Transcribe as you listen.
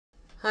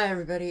Hi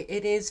everybody,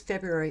 it is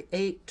February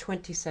 8,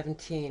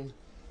 2017.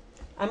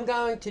 I'm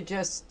going to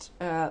just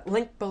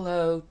link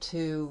below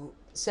to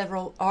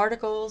several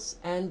articles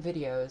and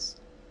videos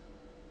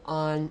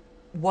on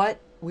what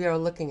we are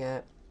looking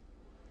at,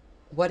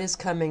 what is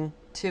coming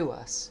to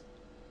us,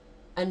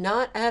 and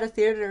not at a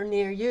theater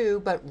near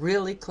you, but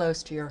really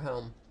close to your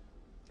home.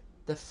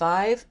 The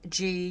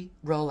 5G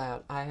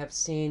rollout. I have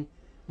seen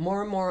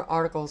more and more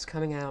articles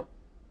coming out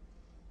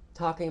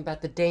talking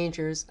about the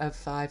dangers of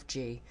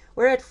 5G.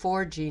 We're at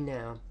 4G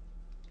now.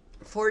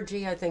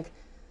 4G, I think,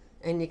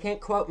 and you can't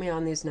quote me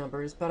on these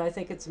numbers, but I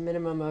think it's a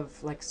minimum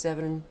of like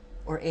 7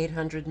 or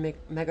 800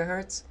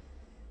 megahertz,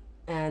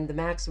 and the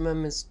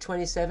maximum is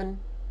 27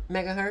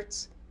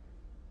 megahertz.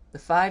 The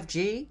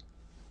 5G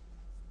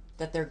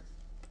that they're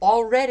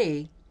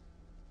already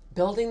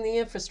building the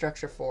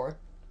infrastructure for,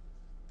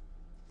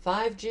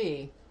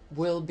 5G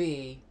will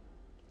be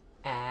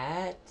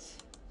at,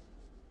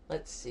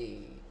 let's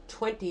see,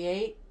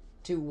 28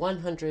 to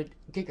 100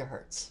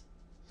 gigahertz.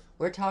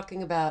 We're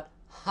talking about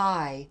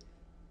high,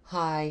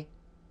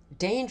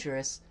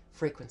 dangerous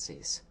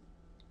frequencies.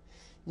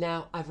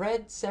 Now, I've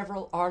read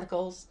several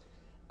articles.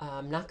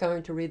 I'm not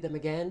going to read them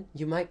again.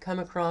 You might come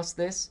across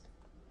this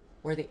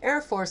where the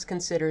Air Force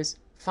considers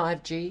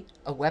 5G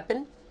a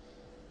weapon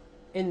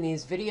in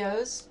these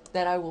videos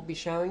that I will be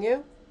showing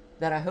you,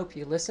 that I hope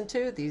you listen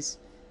to.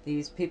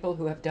 These people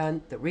who have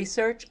done the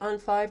research on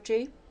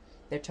 5G,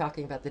 they're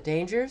talking about the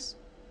dangers.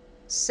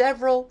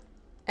 Several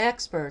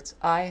experts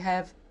I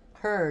have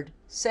heard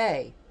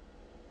say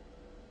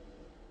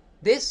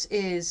this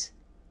is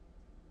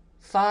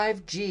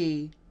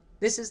 5G,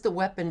 this is the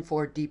weapon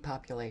for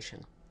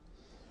depopulation.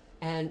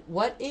 And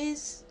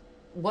what's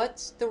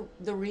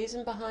the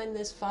reason behind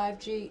this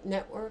 5G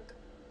network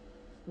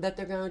that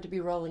they're going to be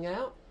rolling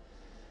out?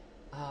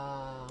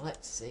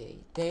 Let's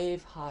see.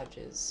 Dave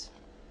Hodges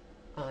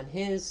on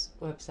his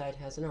website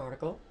has an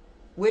article,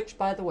 which,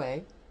 by the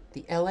way,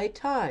 the LA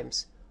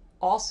Times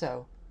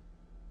also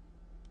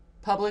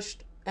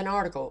published an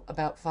article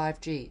about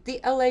 5G. The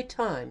LA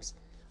Times,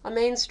 a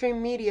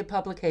mainstream media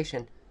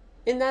publication.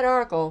 In that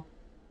article,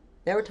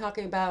 they were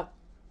talking about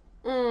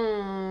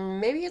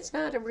maybe it's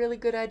not a really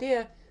good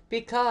idea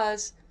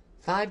because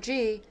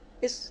 5G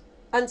is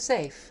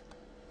unsafe.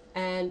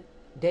 And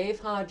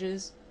Dave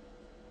Hodges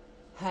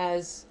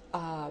has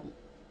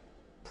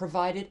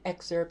provided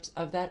excerpts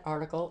of that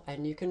article,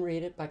 and you can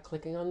read it by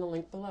clicking on the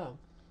link below.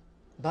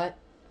 But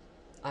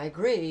I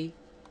agree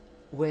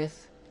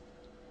with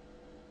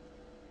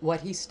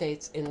what he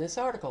states in this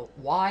article.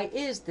 Why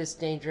is this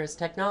dangerous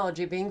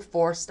technology being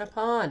forced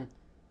upon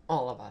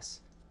all of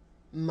us?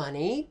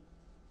 Money.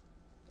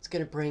 It's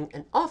going to bring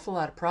an awful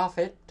lot of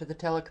profit to the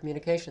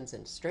telecommunications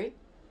industry.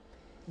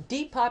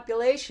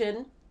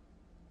 Depopulation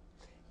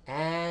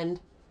and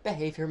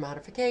behavior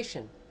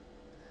modification.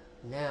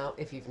 Now,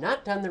 if you've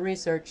not done the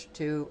research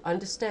to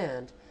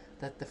understand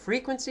that the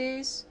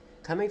frequencies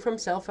coming from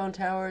cell phone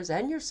towers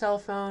and your cell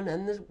phone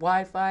and the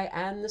Wi-Fi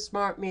and the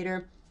smart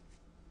meter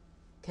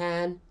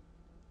can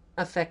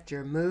affect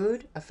your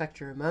mood, affect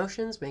your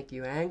emotions, make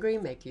you angry,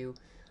 make you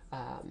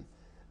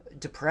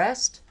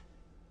depressed.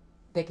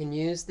 They can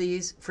use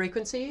these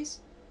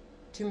frequencies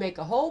to make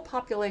a whole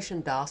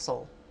population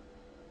docile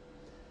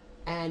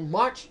and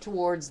march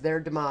towards their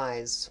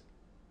demise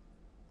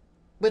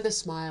with a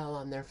smile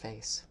on their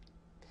face.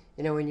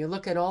 You know, when you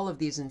look at all of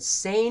these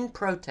insane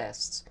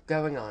protests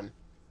going on,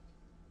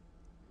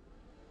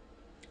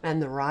 and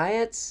the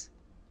riots,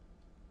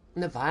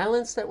 and the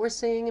violence that we're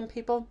seeing in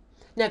people.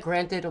 Now,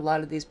 granted, a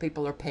lot of these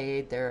people are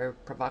paid. They're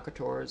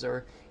provocateurs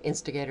or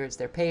instigators.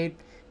 They're paid.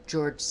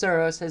 George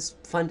Soros has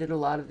funded a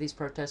lot of these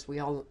protests. We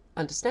all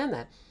understand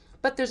that.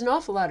 But there's an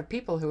awful lot of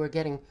people who are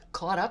getting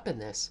caught up in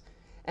this.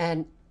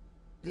 And,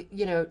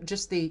 you know,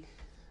 just the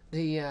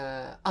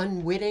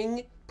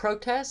unwitting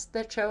protests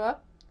that show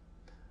up.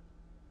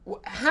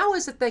 How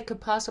is it they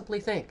could possibly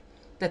think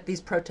that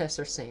these protests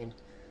are sane?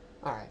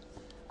 All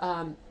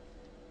right.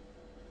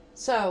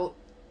 So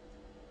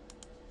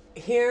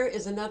here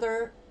is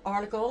another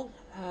article,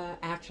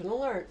 Action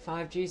Alert.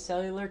 5G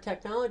cellular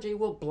technology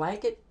will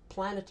blanket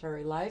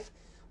planetary life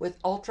with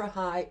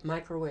ultra-high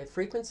microwave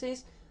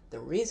frequencies. The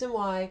reason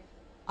why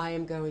I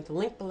am going to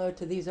link below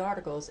to these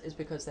articles is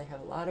because they have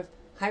a lot of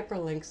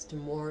hyperlinks to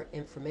more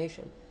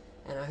information.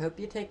 And I hope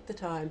you take the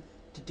time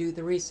to do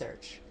the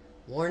research.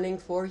 Warning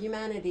for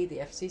humanity, the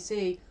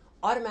FCC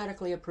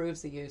automatically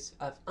approves the use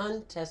of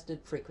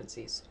untested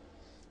frequencies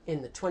in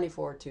the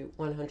 24 to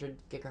 100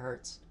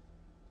 gigahertz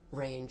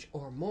range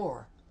or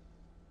more.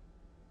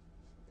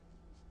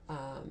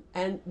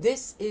 And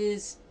this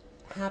is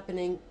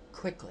happening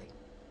quickly.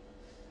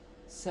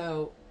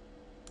 So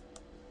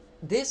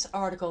this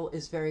article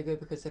is very good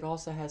because it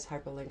also has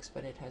hyperlinks,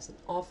 but it has an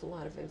awful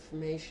lot of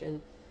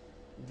information,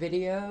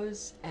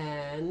 videos,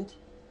 and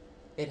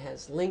it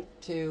has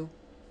linked to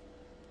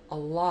a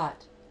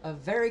lot of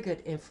very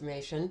good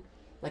information,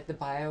 like the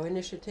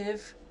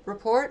Bio-Initiative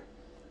report,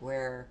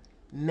 where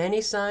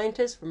many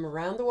scientists from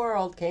around the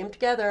world came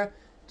together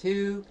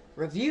to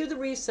review the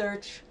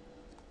research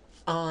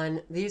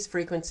on these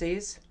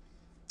frequencies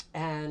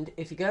And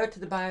if you go to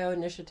the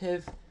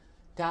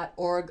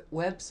bioinitiative.org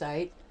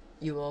website,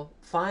 you will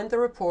find the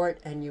report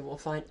and you will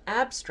find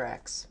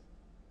abstracts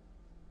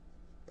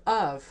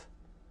of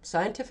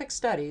scientific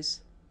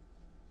studies,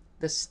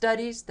 the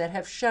studies that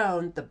have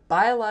shown the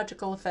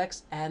biological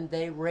effects, and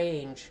they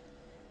range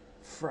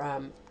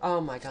from,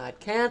 oh my God,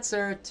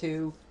 cancer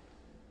to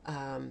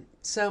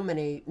so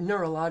many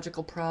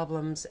neurological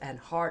problems and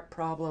heart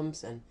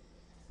problems and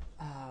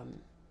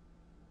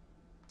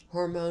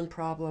hormone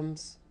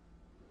problems,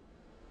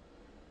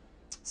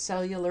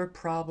 cellular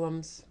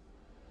problems,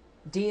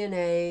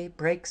 DNA,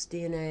 breaks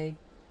DNA.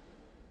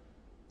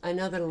 I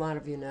know that a lot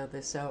of you know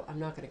this, so I'm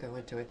not going to go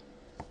into it.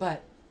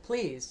 But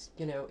please,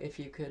 if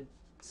you could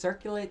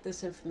circulate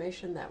this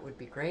information, that would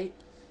be great.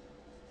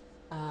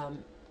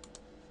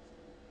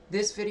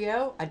 This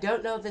video, I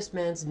don't know this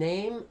man's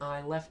name.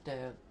 I left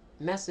a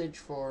message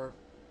for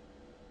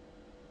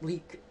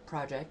Leak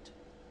Project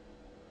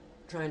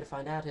trying to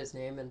find out his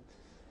name and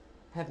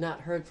have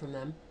not heard from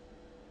them.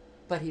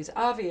 But he's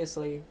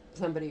obviously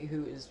somebody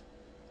who is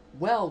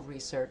well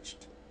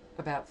researched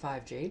about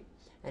 5G,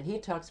 and he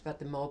talks about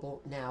the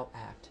Mobile Now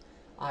Act.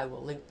 I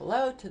will link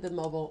below to the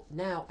Mobile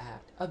Now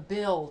Act, a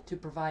bill to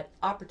provide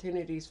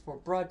opportunities for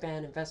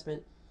broadband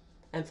investment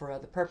and for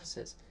other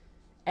purposes.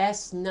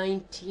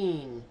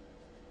 S19.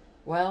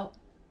 Well,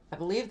 I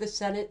believe the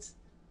Senate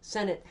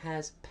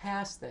has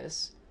passed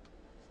this,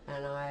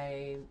 and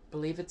I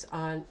believe it's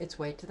on its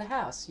way to the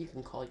House. You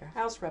can call your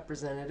House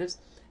representatives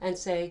and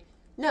say,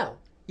 no,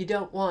 you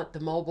don't want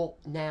the Mobile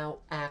Now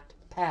Act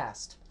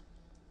passed,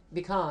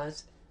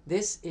 because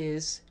this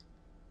is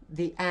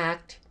the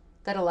act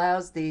that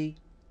allows the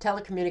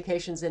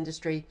telecommunications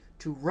industry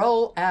to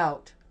roll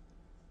out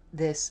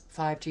this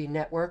 5G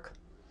network,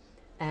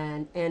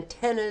 and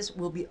antennas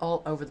will be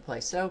all over the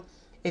place. So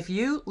if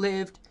you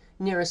lived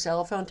near a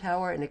cell phone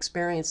tower and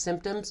experienced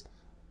symptoms,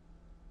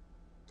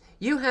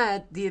 you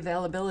had the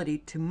availability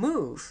to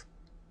move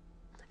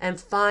and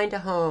find a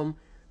home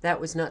that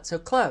was not so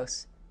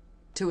close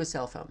to a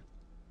cell phone.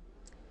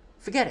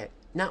 Forget it,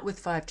 not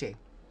with 5G.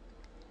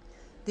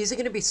 These are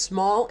going to be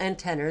small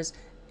antennas,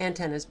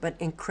 but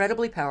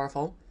incredibly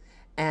powerful.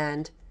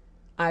 And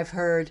I've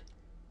heard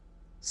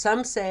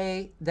some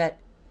say that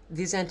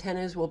these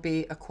antennas will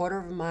be 1/4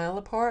 of a mile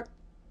apart.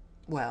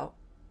 Well,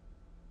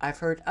 I've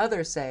heard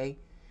others say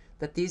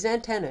that these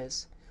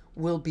antennas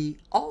will be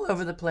all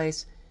over the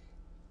place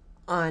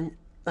on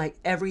like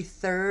every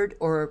 3rd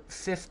or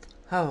 5th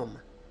home.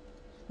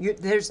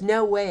 There's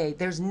no way,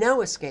 there's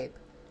no escape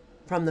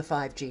from the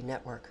 5G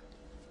network.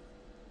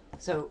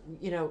 So,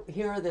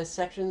 here are the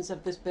sections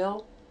of this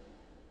bill.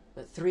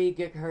 The 3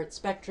 gigahertz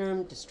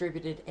spectrum,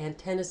 distributed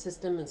antenna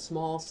system, and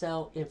small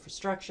cell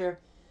infrastructure.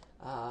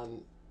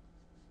 And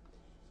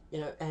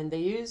they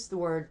use the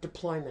word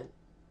deployment.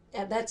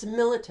 And that's a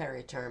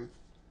military term.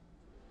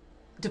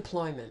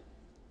 Deployment.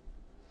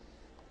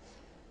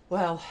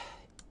 Well,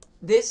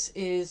 this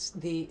is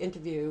the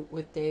interview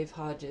with Dave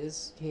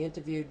Hodges. He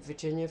interviewed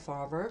Virginia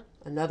Farver,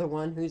 another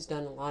one who's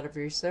done a lot of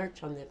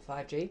research on the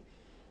 5G.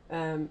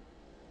 And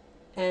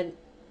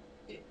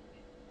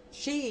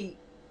she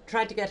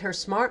tried to get her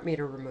smart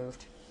meter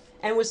removed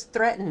and was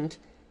threatened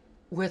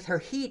with her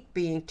heat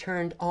being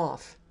turned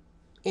off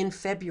in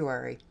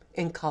February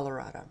in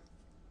Colorado.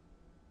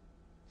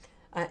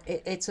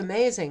 It's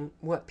amazing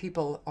what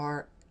people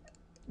are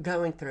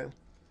going through,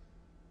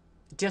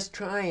 just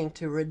trying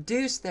to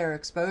reduce their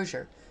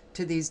exposure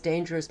to these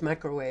dangerous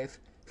microwave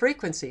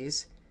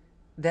frequencies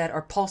that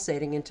are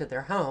pulsating into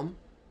their home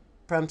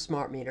from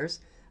smart meters,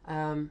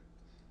 and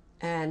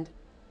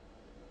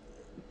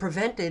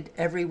prevented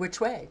every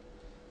which way.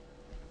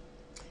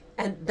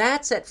 And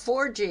that's at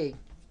 4G.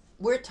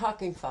 We're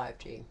talking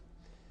 5G.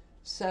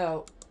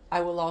 So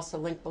I will also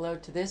link below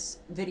to this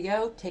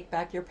video, Take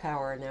Back Your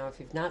Power. Now, if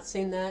you've not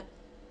seen that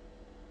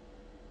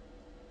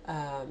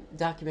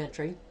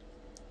documentary,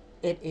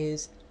 it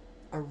is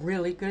a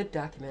really good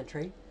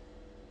documentary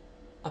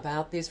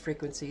about these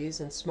frequencies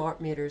and smart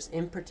meters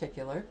in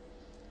particular.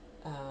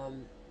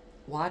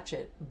 Watch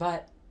it.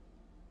 But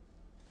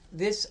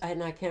this,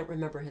 and I can't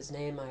remember his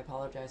name, I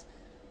apologize,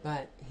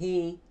 but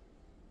he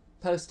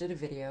posted a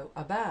video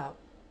about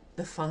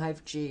the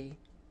 5G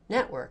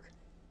network.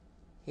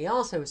 He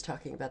also was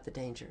talking about the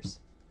dangers.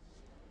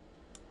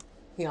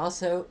 He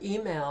also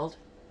emailed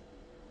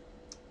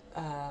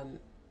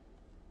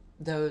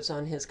those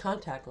on his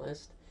contact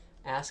list,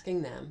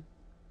 asking them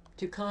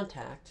to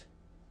contact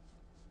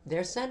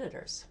their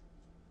senators.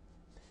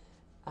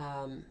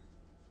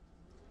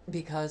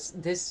 Because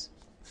this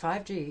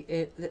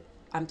 5G,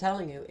 I'm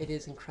telling you, it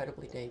is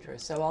incredibly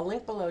dangerous. So I'll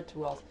link below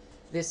to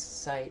this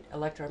site,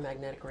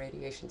 Electromagnetic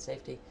Radiation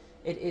Safety.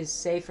 It is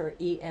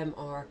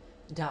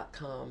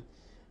saferemr.com.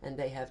 And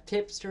they have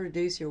tips to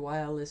reduce your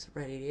wireless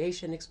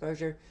radiation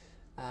exposure.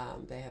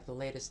 They have the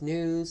latest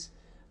news.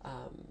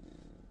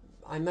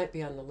 I might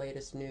be on the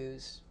latest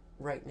news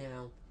right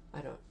now.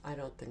 I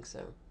don't think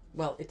so.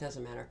 Well, it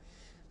doesn't matter.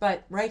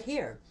 But right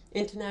here,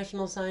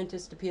 international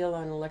scientists appeal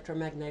on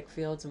electromagnetic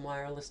fields and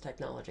wireless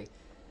technology.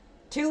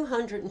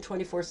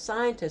 224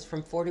 scientists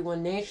from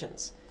 41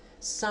 nations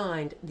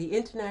signed the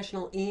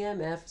International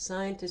EMF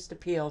Scientist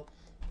Appeal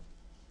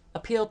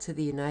to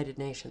the United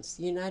Nations.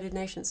 The United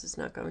Nations is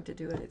not going to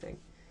do anything.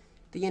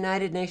 The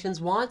United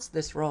Nations wants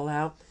this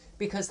rollout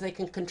because they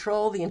can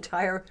control the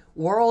entire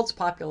world's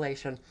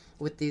population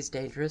with these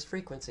dangerous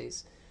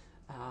frequencies.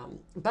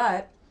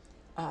 But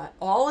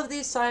all of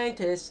these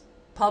scientists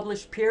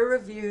publish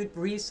peer-reviewed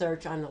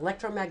research on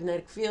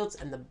electromagnetic fields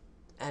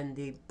and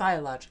the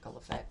biological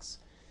effects.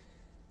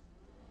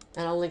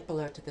 And I'll link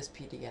below to this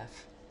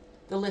PDF.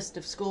 The list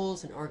of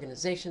schools and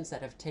organizations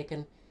that have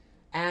taken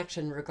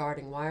action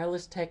regarding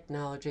wireless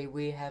technology.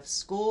 We have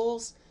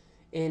schools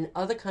in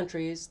other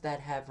countries that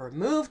have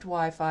removed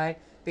Wi-Fi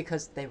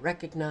because they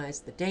recognize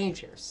the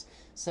dangers.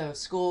 So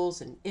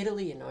schools in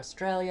Italy and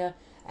Australia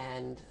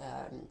and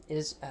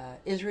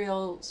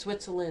Israel,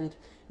 Switzerland,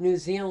 New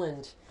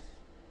Zealand,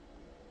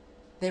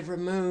 they've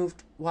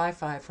removed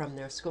Wi-Fi from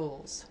their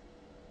schools.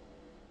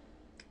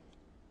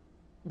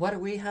 What do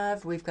we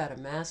have? We've got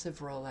a massive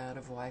rollout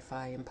of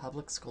Wi-Fi in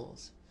public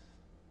schools.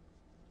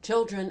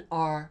 Children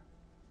are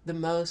the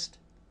most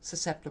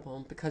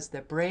susceptible because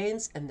their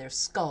brains and their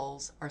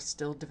skulls are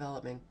still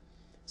developing.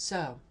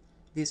 So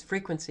these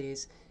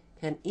frequencies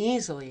can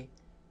easily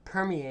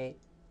permeate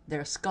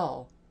their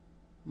skull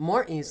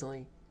more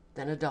easily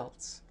than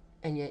adults.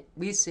 And yet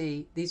we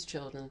see these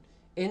children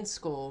in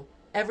school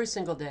every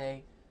single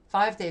day,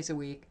 5 days a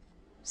week,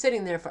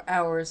 sitting there for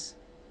hours,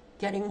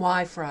 getting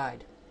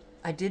Wi-Fi'd.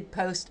 I did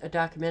post a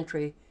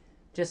documentary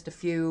just a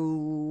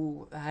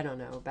few, I don't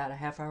know, about a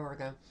half hour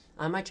ago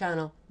on my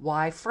channel,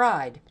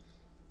 Wi-Fi'd.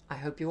 I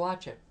hope you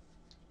watch it.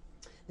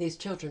 These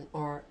children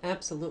are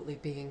absolutely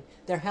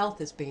their health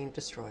is being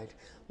destroyed.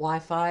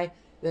 Wi-Fi,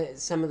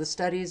 some of the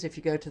studies, if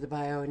you go to the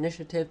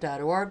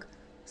bioinitiative.org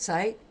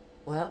site,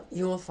 well,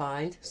 you will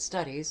find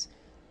studies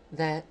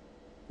that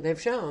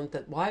they've shown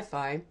that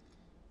Wi-Fi,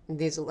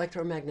 these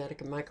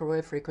electromagnetic and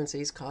microwave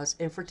frequencies, cause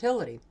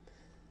infertility,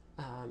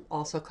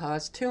 also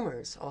cause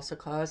tumors, also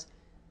cause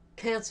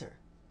cancer.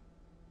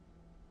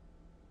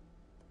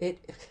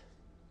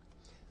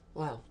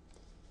 Well.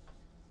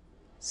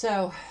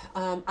 So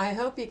I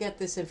hope you get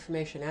this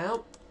information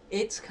out.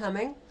 It's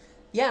coming.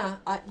 Yeah,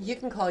 you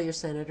can call your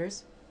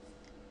senators.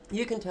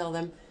 You can tell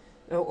them,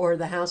 or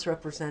the House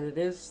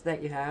representatives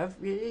that you have,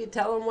 you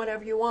tell them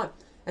whatever you want.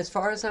 As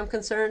far as I'm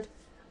concerned,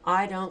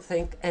 I don't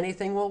think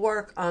anything will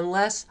work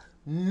unless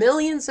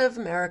millions of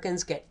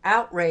Americans get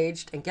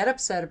outraged and get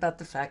upset about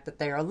the fact that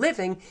they are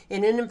living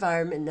in an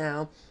environment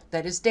now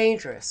that is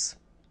dangerous.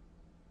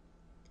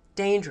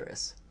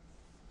 Dangerous.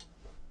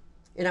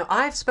 You know,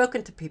 I've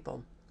spoken to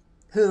people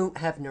who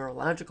have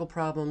neurological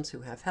problems,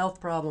 who have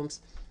health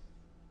problems,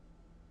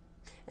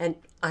 and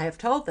I have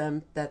told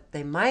them that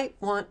they might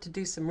want to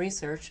do some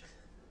research.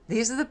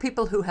 These are the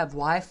people who have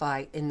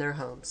Wi-Fi in their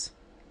homes.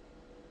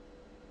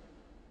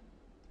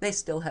 They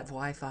still have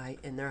Wi-Fi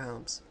in their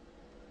homes,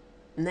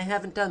 and they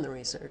haven't done the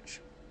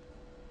research.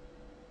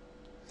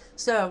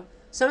 So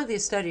some of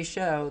these studies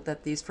show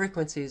that these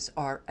frequencies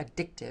are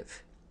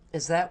addictive.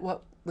 Is that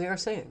what we are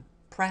saying?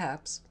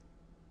 Perhaps.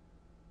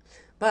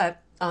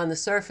 But on the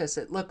surface,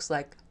 it looks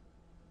like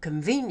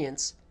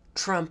convenience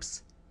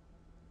trumps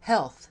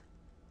health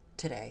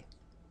today.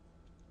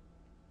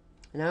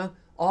 You know,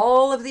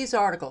 all of these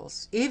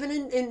articles, even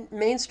in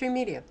mainstream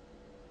media,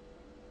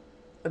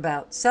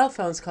 about cell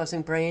phones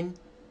causing brain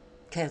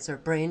cancer,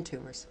 brain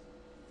tumors.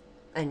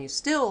 And you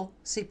still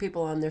see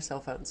people on their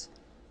cell phones,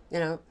 you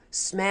know,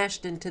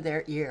 smashed into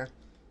their ear,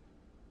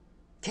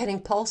 getting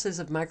pulses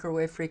of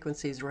microwave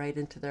frequencies right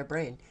into their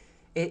brain.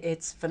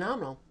 It's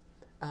phenomenal.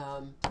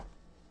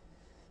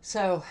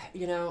 So,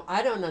 you know,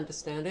 I don't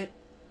understand it.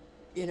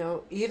 You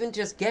know, even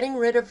just getting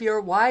rid of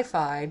your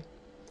Wi-Fi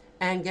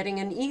and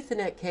getting an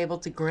Ethernet cable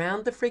to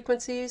ground the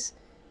frequencies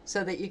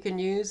so that you can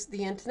use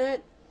the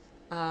internet,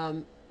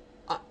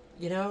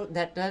 you know,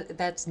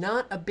 that's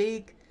not a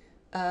big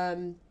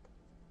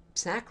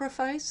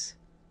sacrifice,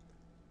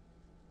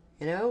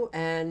 you know,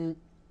 and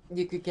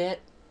you could get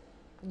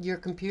your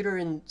computer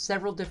in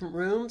several different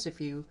rooms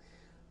if you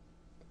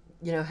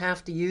know,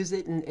 have to use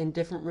it in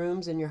different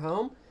rooms in your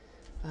home.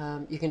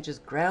 You can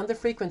just ground the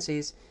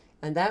frequencies,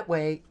 and that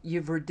way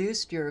you've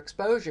reduced your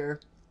exposure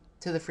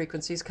to the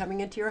frequencies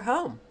coming into your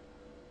home.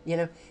 You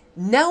know,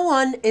 no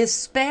one is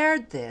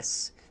spared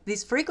this.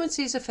 These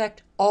frequencies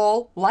affect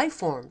all life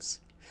forms.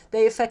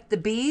 They affect the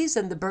bees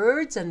and the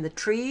birds and the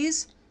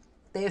trees.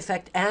 They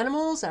affect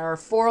animals, our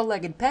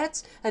four-legged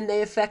pets, and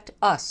they affect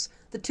us,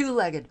 the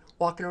two-legged,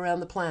 walking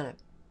around the planet.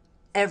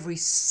 Every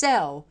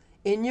cell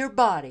in your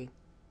body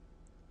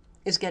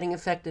is getting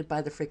affected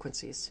by the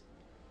frequencies.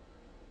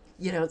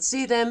 You don't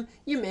see them,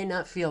 you may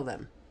not feel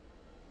them,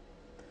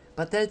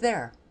 but they're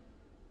there.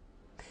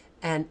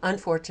 And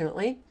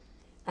unfortunately,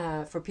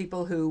 for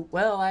people who,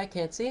 well, I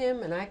can't see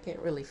them and I can't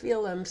really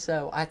feel them,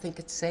 so I think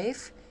it's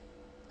safe,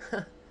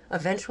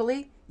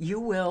 eventually you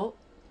will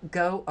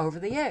go over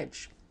the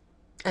edge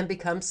and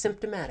become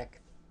symptomatic.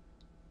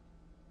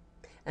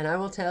 And I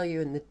will tell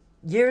you, in the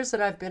years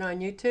that I've been on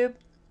YouTube,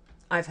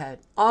 I've had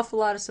an awful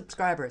lot of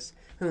subscribers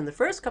who in the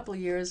first couple of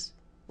years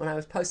when I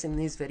was posting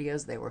these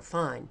videos, they were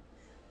fine.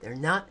 They're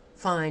not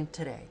fine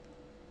today.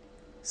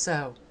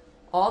 So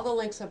all the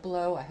links are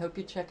below. I hope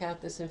you check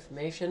out this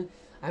information.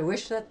 I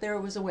wish that there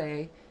was a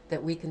way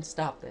that we can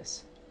stop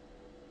this.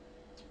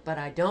 But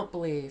I don't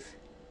believe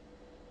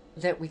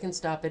that we can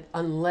stop it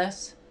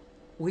unless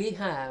we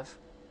have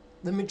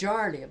the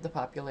majority of the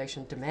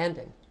population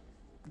demanding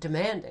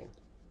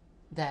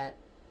that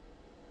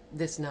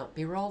this not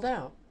be rolled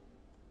out.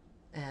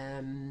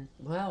 And,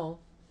 well,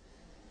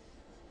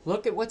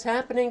 look at what's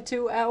happening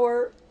to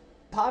our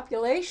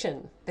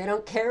population. They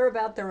don't care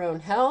about their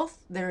own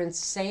health. They're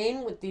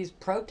insane with these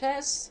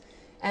protests.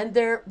 And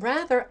they're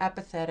rather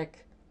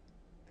apathetic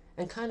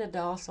and kind of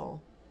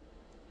docile.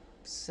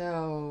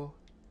 So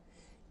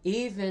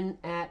even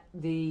at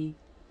the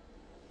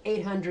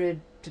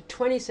 800 to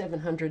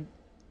 2700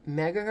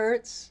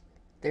 megahertz,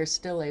 they're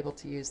still able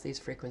to use these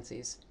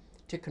frequencies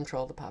to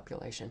control the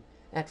population.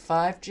 At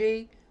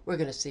 5G, we're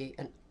going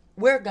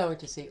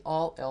to see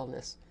all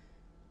illness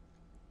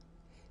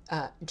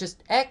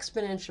just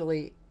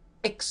exponentially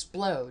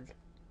explode.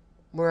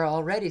 We're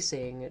already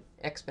seeing it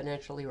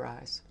exponentially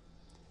rise.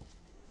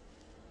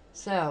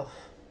 So,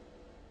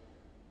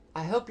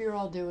 I hope you're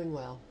all doing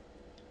well.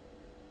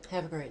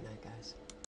 Have a great night, guys.